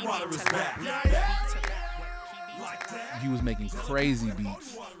that Phony Water is back. He was making crazy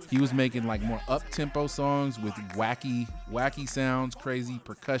beats. He was making like more up-tempo songs with wacky sounds, crazy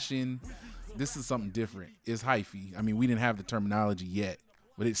percussion. This is something different. It's hyphy. I mean, we didn't have the terminology yet,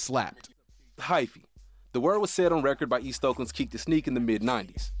 but it slapped. Hyphy. The word was said on record by East Oakland's Keek the Sneak in the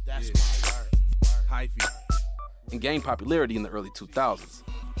mid-90s. That's my word. Hyphy. And gained popularity in the early 2000s.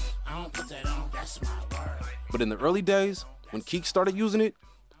 I don't put that on, that's my word. But in the early days, when Keek started using it,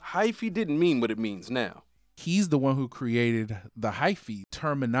 hyphy didn't mean what it means now. He's the one who created the hyphy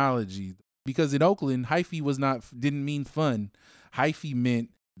terminology. Because in Oakland, hyphy didn't mean fun. Hyphy meant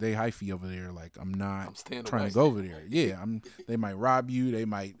they hyphy over there. Like, I'm trying to go over there. Yeah, they might rob you.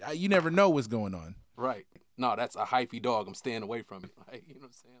 You never know what's going on. Right. No, that's a hyphy dog. I'm staying away from it. Like, you know what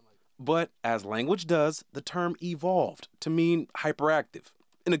I'm saying? But as language does, the term evolved to mean hyperactive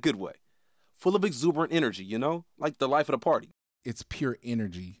in a good way. Full of exuberant energy, you know, like the life of the party. It's pure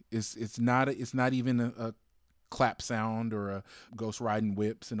energy. It's not even a clap sound or a ghost riding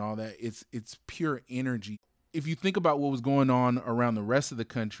whips and all that. It's pure energy. If you think about what was going on around the rest of the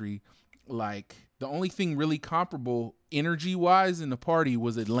country, like the only thing really comparable energy-wise in the party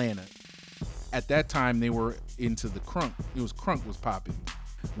was Atlanta. At that time, they were into the crunk. Crunk was popping.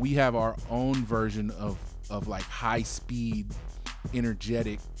 We have our own version of like high-speed,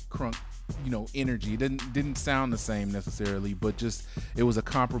 energetic crunk, energy. It didn't sound the same necessarily, but just it was a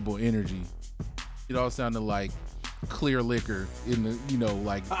comparable energy. It all sounded like clear liquor in the,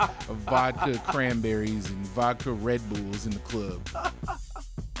 like vodka cranberries and vodka Red Bulls in the club.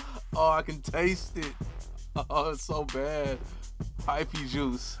 Oh, I can taste it. Oh, it's so bad. Hyphy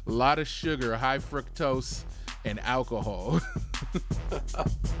juice. A lot of sugar, high fructose, and alcohol.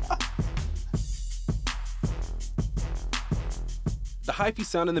 The hyphy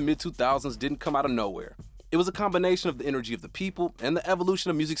sound in the mid-2000s didn't come out of nowhere. It was a combination of the energy of the people and the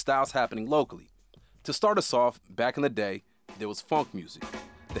evolution of music styles happening locally. To start us off, back in the day, there was funk music.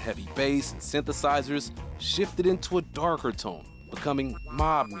 The heavy bass and synthesizers shifted into a darker tone, becoming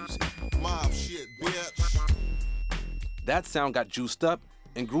mob music. Mob shit, bitch. That sound got juiced up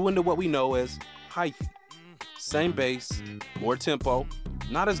and grew into what we know as hyphy. Same bass, more tempo,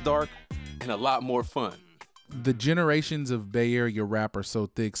 not as dark, and a lot more fun. The generations of Bay Area rap are so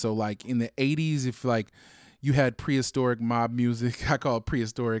thick. So like in the 80s, if like you had prehistoric mob music, I call it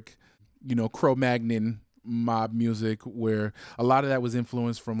prehistoric, Cro-Magnon mob music, where a lot of that was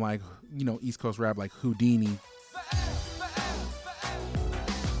influenced from like, East Coast rap like Houdini.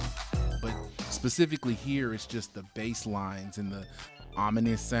 But specifically here, it's just the bass lines and the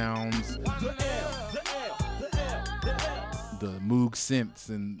ominous sounds. The Moog synths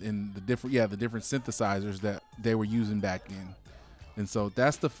and the different synthesizers that they were using back then. And so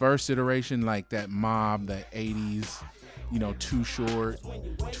that's the first iteration, like that mob, that 80s, Too Short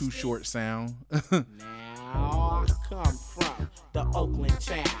sound. Now I come from the Oakland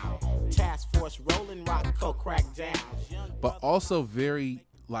town. Task force rolling, rock, coke, crack down. But also very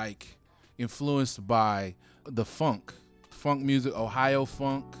influenced by the funk music, Ohio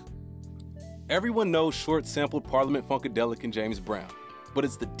funk. Everyone knows Short sampled Parliament Funkadelic and James Brown, but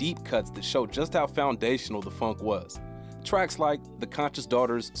it's the deep cuts that show just how foundational the funk was. Tracks like The Conscious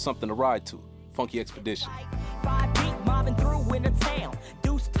Daughter's Something to Ride To, Funky Expedition.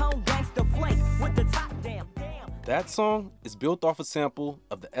 That song is built off a sample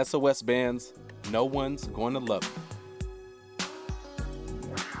of the SOS band's No One's Going to Love You.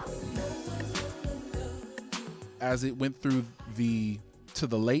 As it went through to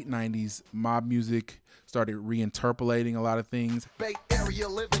the late 90s, mob music started reinterpolating a lot of things. Bay Area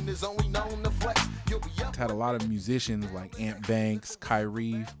living is only known to flex. Had a lot of musicians like Ant Banks,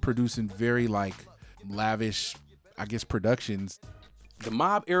 Kyrie, producing very lavish, productions. The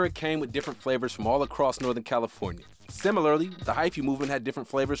mob era came with different flavors from all across Northern California. Similarly, the hyphy movement had different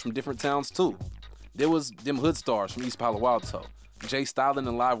flavors from different towns too. There was them hood stars from East Palo Alto, Jay Stylin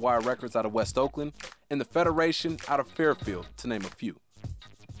and Livewire Records out of West Oakland, and the Federation out of Fairfield, to name a few.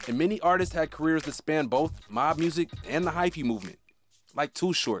 And many artists had careers that spanned both mob music and the hyphy movement, like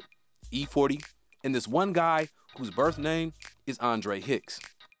Too Short, E40, and this one guy whose birth name is Andre Hicks.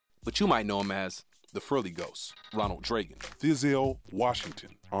 But you might know him as the Furley Ghost, Ronald Dragan. Thizelle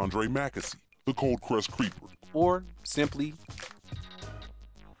Washington, Andre Mackesy, the Cold Crest Creeper. Or simply,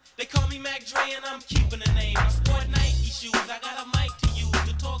 they call me Mac Dre and I'm keeping the name. I sport Nike shoes, I got a mic to use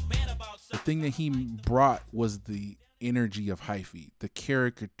to talk bad about the thing that he brought was the energy of hyphy, the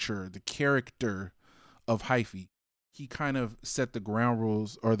character of hyphy. He kind of set the ground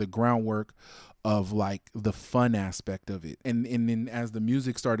rules or the groundwork of the fun aspect of it. And then as the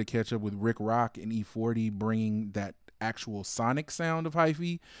music started to catch up with Rick Rock and E40 bringing that actual sonic sound of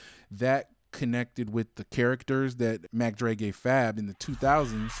hyphy, that connected with the characters that Mac Dre gave Fab in the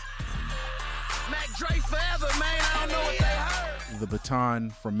 2000s. Mac Dre forever, man, I don't know what they heard. The baton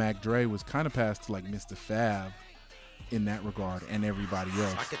from Mac Dre was kind of passed to Mr. Fab in that regard and everybody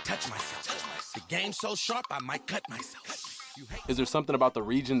else. I could touch myself. The game's so sharp, I might cut myself. Is there something about the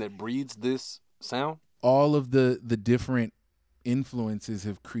region that breeds this sound? All of the different influences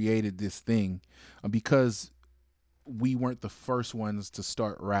have created this thing because we weren't the first ones to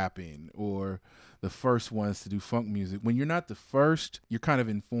start rapping or the first ones to do funk music. When you're not the first, you're kind of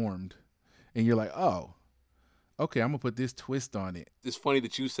informed and you're like, oh, okay, I'm gonna put this twist on it. It's funny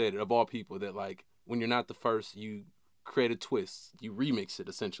that you said it, of all people, that when you're not the first, you create a twist, you remix it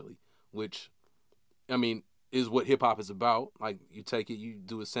essentially, which, is what hip hop is about. You take it, you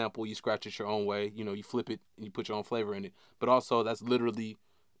do a sample, you scratch it your own way, you flip it and you put your own flavor in it. But also that's literally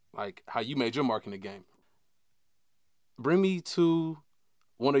how you made your mark in the game. Bring me to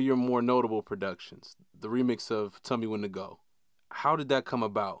one of your more notable productions, the remix of Tell Me When to Go. How did that come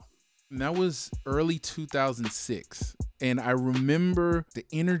about? And that was early 2006. And I remember the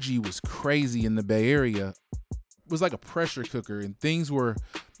energy was crazy in the Bay Area. It was like a pressure cooker and things were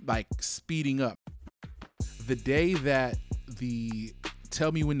speeding up. The day that the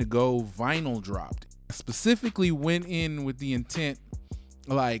Tell Me When to Go vinyl dropped, I specifically went in with the intent,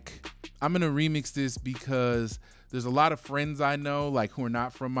 I'm going to remix this because there's a lot of friends I know, who are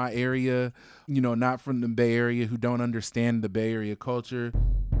not from my area, not from the Bay Area, who don't understand the Bay Area culture.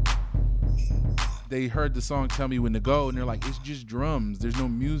 They heard the song Tell Me When to Go and they're like, it's just drums. There's no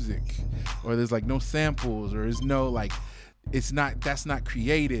music or there's no samples or there's no that's not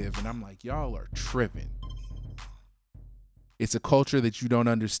creative. And I'm like, y'all are tripping. It's a culture that you don't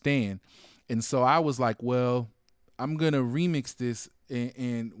understand. And so I was like, well, I'm going to remix this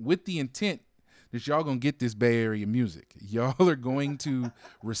and with the intent that y'all going to get this Bay Area music. Y'all are going to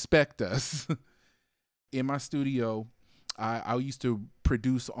respect us. In my studio, I used to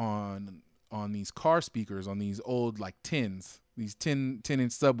produce on these car speakers, on these old 10s, these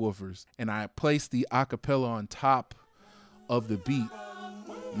 10-inch subwoofers. And I placed the acapella on top of the beat.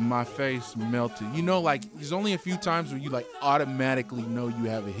 My face melted. There's only a few times where you automatically know you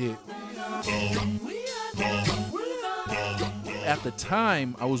have a hit. At the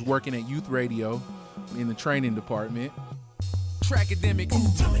time, I was working at youth radio in the training department. Trackademic.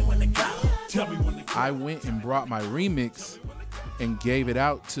 I went and brought my remix and gave it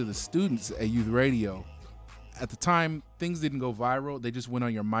out to the students at youth radio. At the time, things didn't go viral. They just went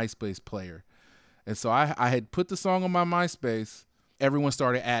on your MySpace player. And so I had put the song on my MySpace. Everyone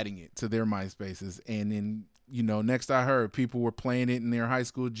started adding it to their MySpaces. And then, next I heard people were playing it in their high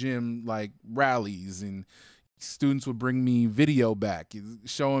school gym, rallies. And Students would bring me video back,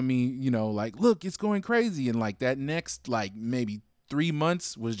 showing me, like, look, it's going crazy. And like that next, like maybe 3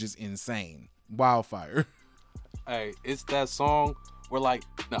 months was just insane. Wildfire. Hey, it's that song where like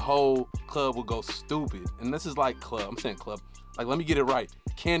the whole club would go stupid. And this is like club. I'm saying club. Like, let me get it right.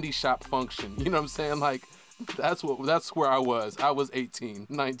 Candy shop function. You know what I'm saying? Like, that's where I was. I was 18,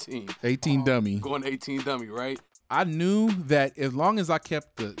 19. 18 dummy. Going 18 dummy, right? I knew that as long as I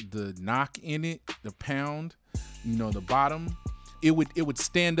kept the knock in it, the pound, the bottom, it would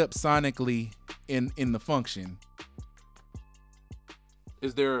stand up sonically in the function.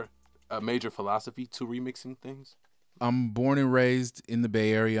 Is there a major philosophy to remixing things? I'm born and raised in the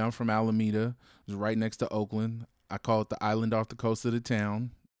Bay Area. I'm from Alameda. It's right next to Oakland. I call it the island off the coast of the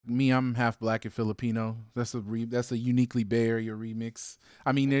town. Me, I'm half black and Filipino. That's a uniquely Bay Area remix.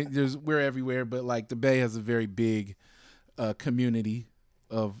 I mean, we're everywhere, but like the Bay has a very big community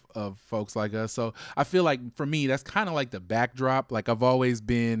of folks like us. So I feel like for me, that's kind of like the backdrop. Like I've always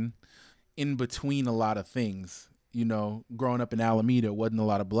been in between a lot of things. Growing up in Alameda, it wasn't a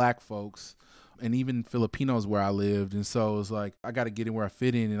lot of black folks, and even Filipinos where I lived. And so it was like I got to get in where I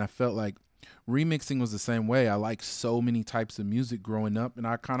fit in, and I felt like remixing was the same way. I liked so many types of music growing up, and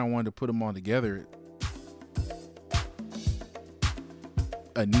I kind of wanted to put them all together.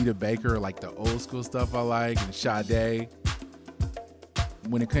 Anita Baker, like the old school stuff I like, and Sade.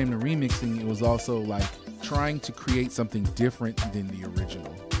 When it came to remixing, it was also like trying to create something different than the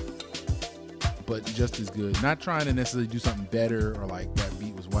original, but just as good. Not trying to necessarily do something better or like that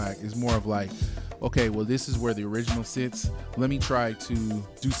beat was whack. It's more of like, okay, well, this is where the original sits. Let me try to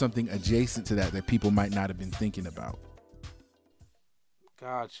do something adjacent to that people might not have been thinking about.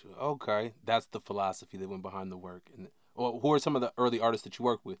 Gotcha. Okay. That's the philosophy that went behind the work. And who are some of the early artists that you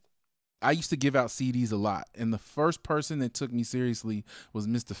worked with? I used to give out CDs a lot, and the first person that took me seriously was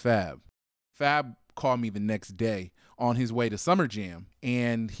Mr. Fab. Fab called me the next day on his way to Summer Jam,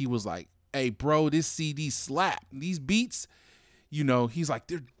 and he was like, hey, bro, this CD slap. These beats, he's like,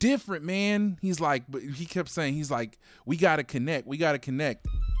 they're different, man. He's like, but he kept saying, he's like, we got to connect. We got to connect.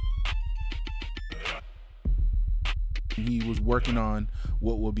 He was working on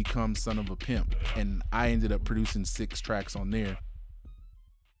what will become Son of a Pimp, and I ended up producing 6 tracks on there.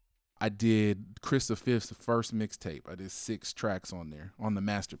 I did Chris the Fifth's first mixtape. I did 6 tracks on there, on the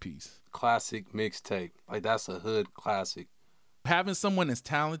Masterpiece. Classic mixtape. Like, that's a hood classic. Having someone as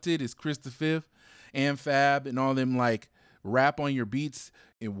talented as Chris the Fifth and Fab and all them like rap on your beats,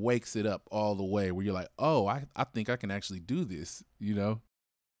 it wakes it up all the way where you're like, oh, I think I can actually do this,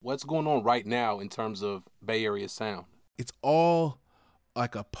 What's going on right now in terms of Bay Area sound? It's all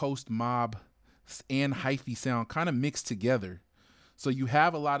like a post-mob and hyphy sound kind of mixed together. So you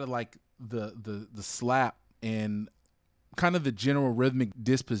have a lot of like the slap and kind of the general rhythmic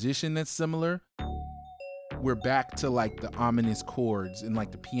disposition that's similar. We're back to like the ominous chords and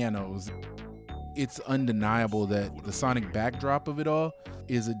like the pianos. It's undeniable that the sonic backdrop of it all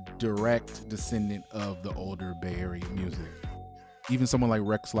is a direct descendant of the older Bay Area music. Even someone like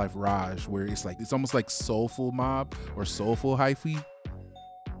Rex Life Raj, where it's almost like soulful mob or soulful hyphy.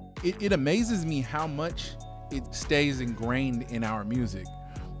 It amazes me how much it stays ingrained in our music.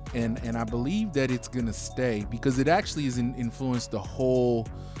 And I believe that it's gonna stay because it actually has influenced the whole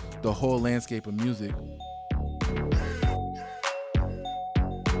landscape of music.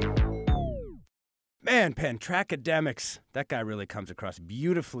 Man, Pentracademics, that guy really comes across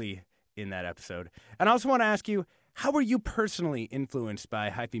beautifully in that episode. And I also want to ask you, how were you personally influenced by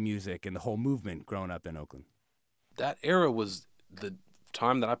hyphy music and the whole movement growing up in Oakland? That era was the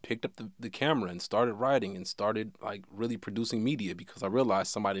time that I picked up the camera and started writing and started like really producing media because I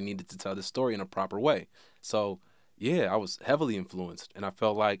realized somebody needed to tell this story in a proper way. So yeah, I was heavily influenced, and I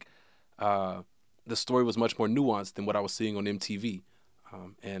felt like the story was much more nuanced than what I was seeing on MTV.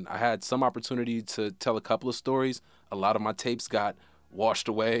 And I had some opportunity to tell a couple of stories. A lot of my tapes got washed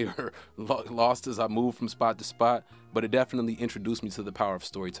away or lost as I moved from spot to spot, but it definitely introduced me to the power of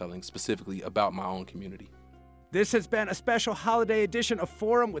storytelling, specifically about my own community. This has been a special holiday edition of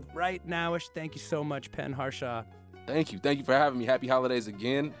Forum with Right Nowish. Thank you so much, Pen Harshaw. Thank you. Thank you for having me. Happy holidays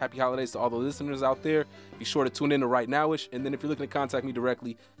again. Happy holidays to all the listeners out there. Be sure to tune in to Right Nowish. And then if you're looking to contact me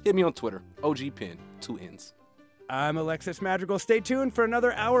directly, hit me on Twitter, OGPen, 2 N's. I'm Alexis Madrigal. Stay tuned for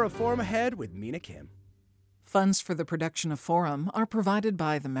another hour of Forum ahead with Mina Kim. Funds for the production of Forum are provided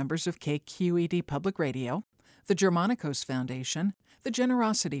by the members of KQED Public Radio, the Germanicos Foundation, the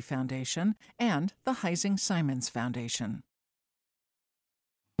Generosity Foundation, and the Heising Simons Foundation.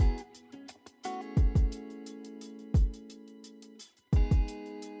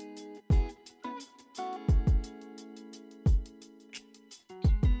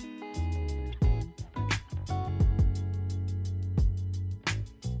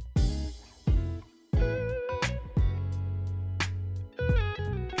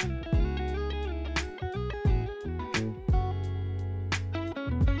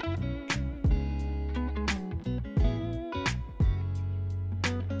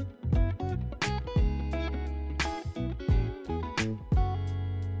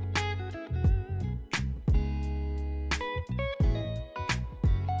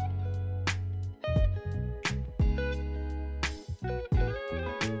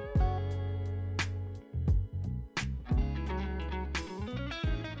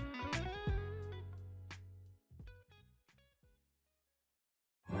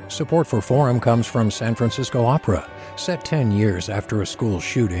 Support for Forum comes from San Francisco Opera. Set 10 years after a school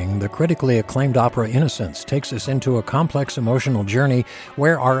shooting, the critically acclaimed opera Innocence takes us into a complex emotional journey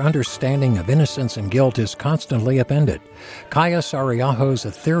where our understanding of innocence and guilt is constantly upended. Kaya Sariaho's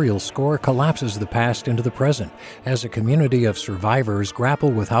ethereal score collapses the past into the present as a community of survivors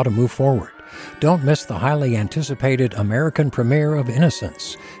grapple with how to move forward. Don't miss the highly anticipated American premiere of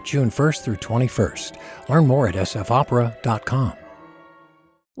Innocence, June 1st through 21st. Learn more at sfopera.com.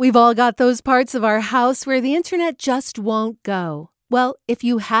 We've all got those parts of our house where the internet just won't go. Well, if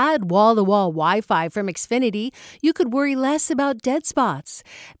you had wall-to-wall Wi-Fi from Xfinity, you could worry less about dead spots.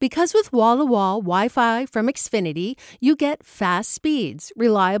 Because with wall-to-wall Wi-Fi from Xfinity, you get fast speeds,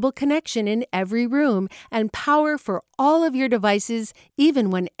 reliable connection in every room, and power for all of your devices, even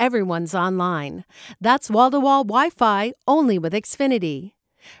when everyone's online. That's wall-to-wall Wi-Fi only with Xfinity.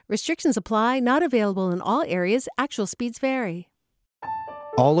 Restrictions apply, not available in all areas. Actual speeds vary.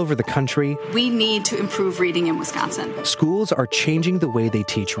 All over the country, we need to improve reading in Wisconsin. Schools are changing the way they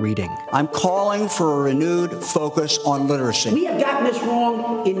teach reading. I'm calling for a renewed focus on literacy. We have gotten this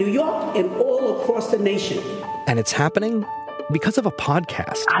wrong in New York and all across the nation. And it's happening because of a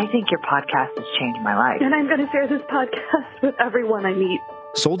podcast. I think your podcast has changed my life. And I'm going to share this podcast with everyone I meet.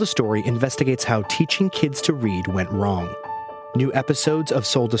 Sold a Story investigates how teaching kids to read went wrong. New episodes of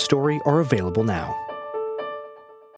Sold a Story are available now.